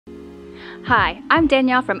Hi, I'm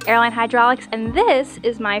Danielle from Airline Hydraulics, and this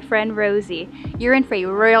is my friend Rosie. You're in for a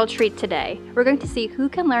royal treat today. We're going to see who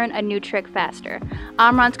can learn a new trick faster,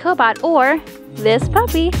 Omron's COBOT or this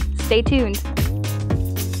puppy. Stay tuned.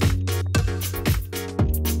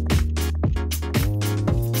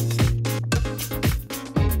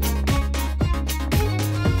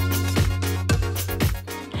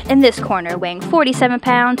 In this corner, weighing 47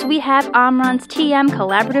 pounds, we have Omron's TM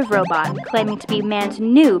Collaborative Robot, claiming to be man's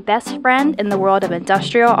new best friend in the world of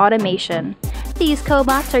industrial automation. These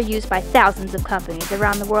cobots are used by thousands of companies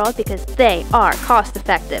around the world because they are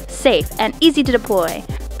cost-effective, safe, and easy to deploy.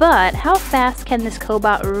 But how fast can this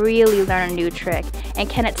cobot really learn a new trick, and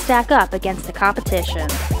can it stack up against the competition?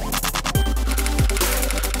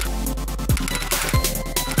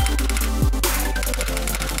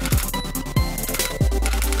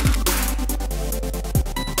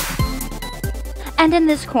 And in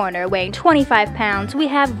this corner, weighing 25 pounds, we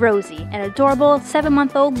have Rosie, an adorable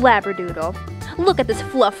 7-month-old labradoodle. Look at this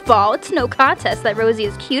fluff ball. It's no contest that Rosie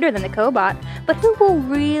is cuter than the cobot, but who will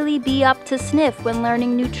really be up to sniff when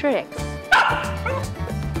learning new tricks?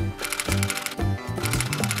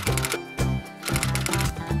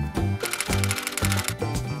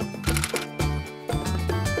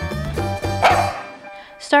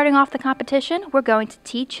 Starting off the competition, we're going to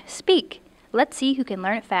teach Speak. Let's see who can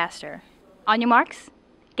learn it faster. On your marks,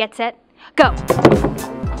 get set, go!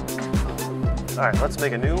 Alright, let's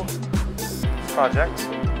make a new project.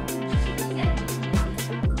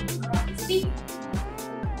 Speak.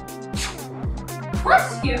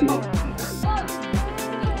 Bless you!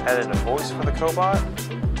 Added a voice for the cobot.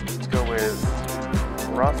 Let's go with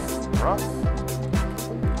rough, bark.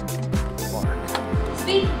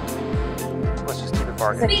 Speak. Let's just keep it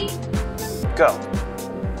barking. Speak. Go.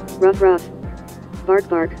 Rough, bark,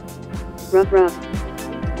 bark. Rough,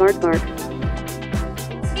 bark, bark.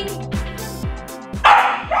 Speak.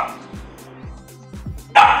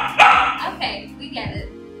 Okay, we get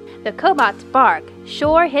it. The cobot's bark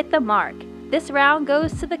sure hit the mark. This round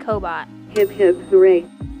goes to the cobot. Hip, hip, hooray.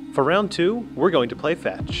 For round 2, we're going to play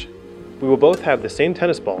fetch. We will both have the same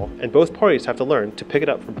tennis ball, and both parties have to learn to pick it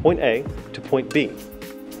up from point A to point B.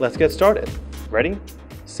 Let's get started. Ready,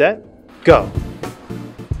 set, go.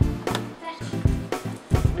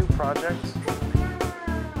 New project.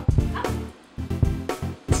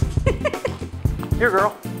 Here,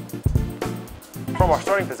 girl. From our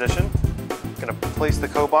starting position, I'm going to place the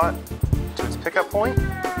cobot to its pickup point,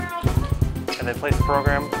 and then place the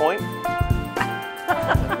program point,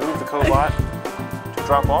 and move the cobot to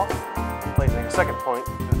drop off, placing a second point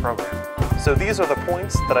in the program. So these are the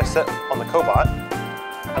points that I set on the cobot.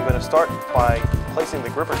 I'm going to start by placing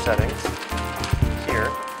the gripper settings here,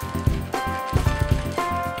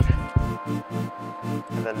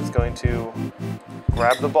 and then it's going to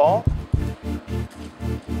grab the ball.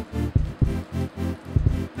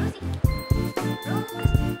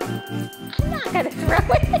 I'm not gonna throw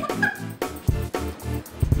it.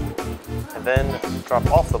 And then drop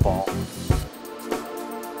off the ball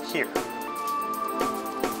here.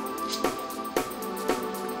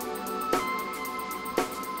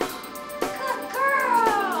 Good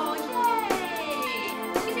girl! Yay!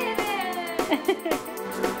 She did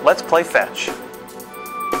it! Let's play fetch.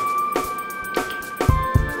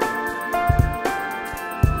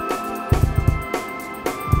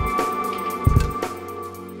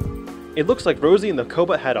 It looks like Rosie and the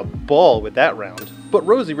cobot had a ball with that round, but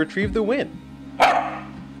Rosie retrieved the win.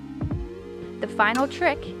 The final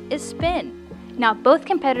trick is spin. Now both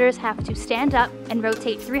competitors have to stand up and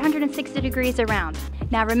rotate 360 degrees around.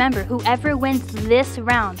 Now remember, whoever wins this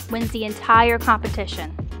round wins the entire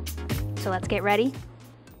competition. So let's get ready,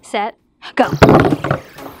 set, go.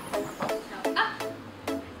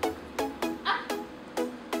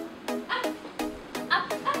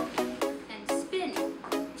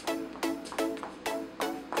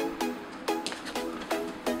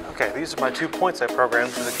 Okay, these are my 2 points I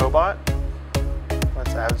programmed for the cobot.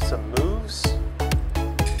 Let's add some moves.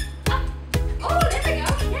 Oh, there we go.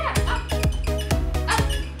 Yeah.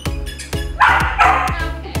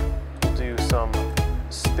 Okay. We'll do some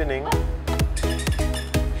spinning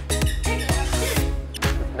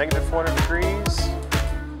with negative 400 degrees,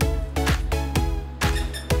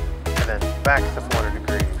 and then back to 400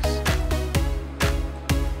 degrees.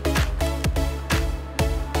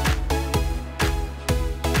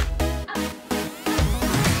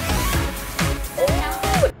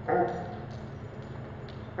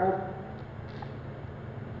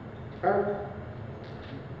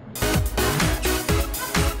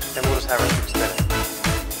 And we'll just have her keep spinning.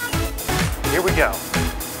 Here we go.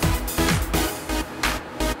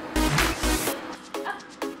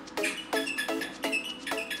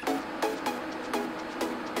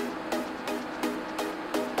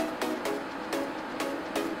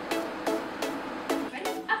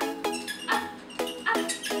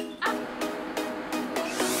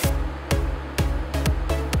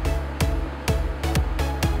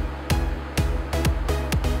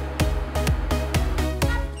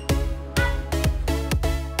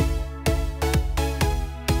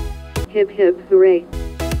 Hip hip hooray.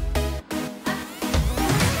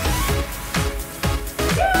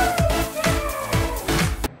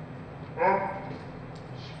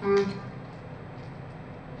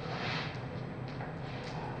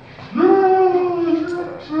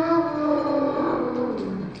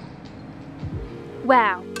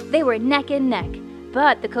 Wow, they were neck and neck,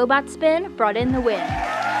 but the COBOT spin brought in the win.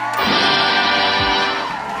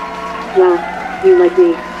 Wow, you like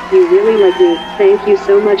me. You really like me. Thank you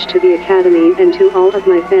so much to the Academy and to all of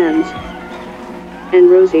my fans.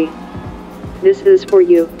 And Rosie, this is for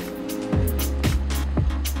you.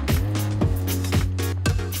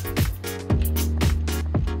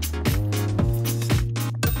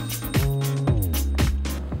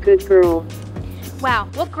 Good girl. Wow,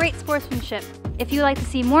 what great sportsmanship. If you'd like to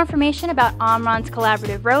see more information about Omron's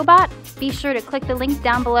Collaborative Robot, be sure to click the link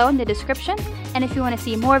down below in the description. And if you want to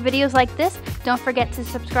see more videos like this, don't forget to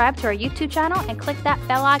subscribe to our YouTube channel and click that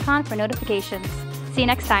bell icon for notifications. See you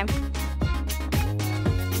next time.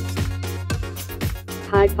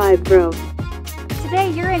 High five, bro.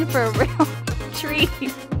 Today you're in for a real treat.